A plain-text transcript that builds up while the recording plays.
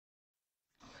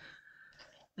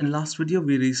In last video,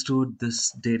 we restored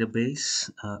this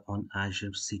database on Azure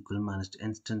SQL managed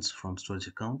instance from storage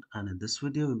account, and in this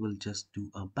video, we will just do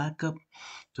a backup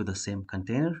to the same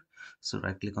container. So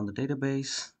right click on the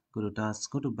database, go to tasks,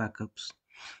 go to backups.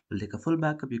 We'll take a full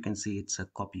backup. You can see it's a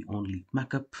copy only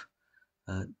backup,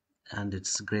 uh, and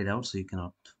it's grayed out, so you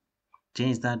cannot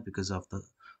change that because of the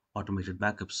automated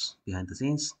backups behind the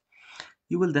scenes.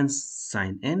 You will then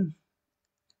sign in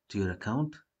to your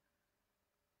account.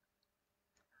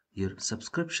 Your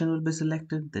subscription will be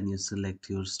selected, then you select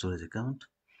your storage account,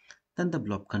 then the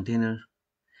blob container,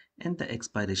 and the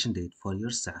expiration date for your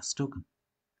SaaS token.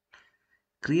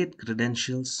 Create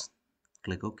credentials,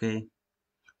 click OK,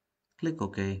 click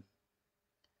OK,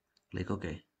 click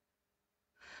OK.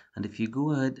 And if you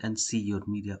go ahead and see your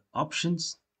media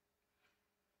options,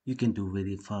 you can do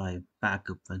verify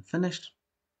backup when finished,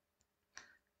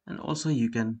 and also you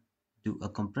can do a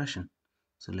compression.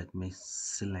 So let me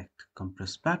select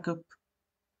compress backup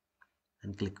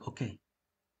and click OK.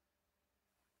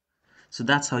 So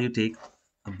that's how you take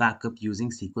a backup using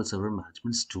SQL Server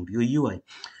Management Studio UI.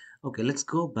 Okay, let's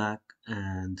go back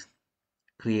and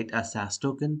create a SaaS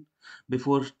token.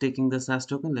 Before taking the SaaS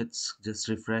token, let's just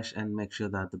refresh and make sure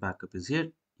that the backup is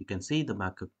here. You can see the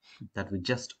backup that we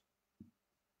just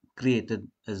created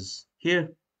is here.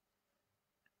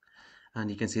 And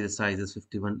you can see the size is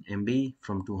 51 MB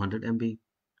from 200 MB,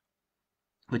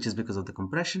 which is because of the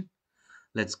compression.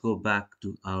 Let's go back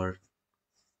to our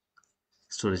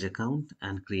storage account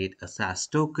and create a SaaS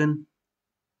token.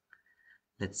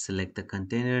 Let's select the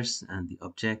containers and the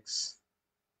objects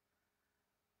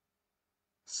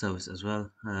service as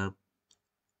well.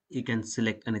 You can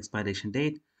select an expiration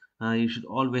date. You should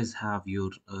always have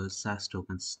your SaaS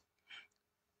tokens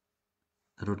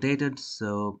rotated.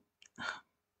 So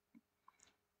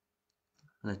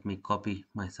let me copy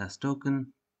my SaaS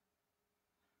token.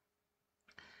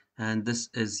 And this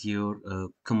is your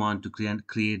command to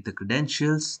create the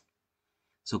credentials.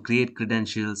 So create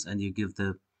credentials and you give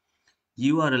the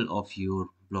URL of your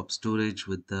blob storage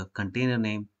with the container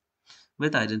name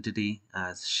with identity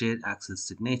as shared access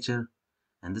signature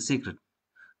and the secret.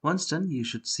 Once done, you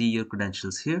should see your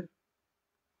credentials here.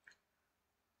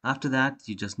 After that,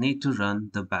 you just need to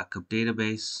run the backup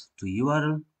database to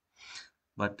URL.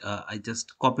 But I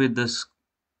just copied this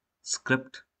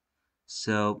script.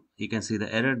 So you can see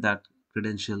the error that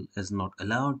credential is not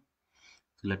allowed.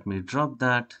 So let me drop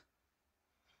that.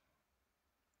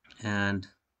 And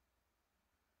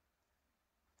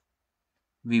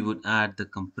we would add the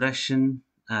compression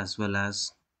as well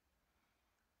as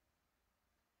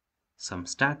some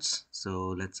stats.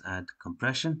 So let's add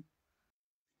compression.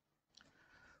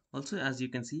 Also, as you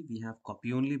can see, we have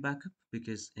copy only backup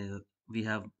because we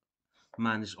have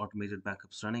managed automated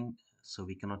backups running. So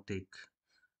we cannot take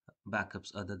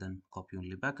backups other than copy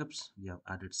only backups. We have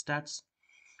added stats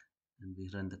and we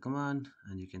run the command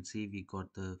and you can see we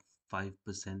got the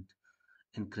 5%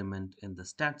 increment in the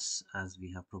stats as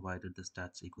we have provided the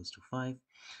stats equals to 5.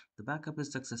 The backup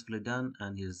is successfully done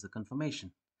and here's the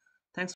confirmation.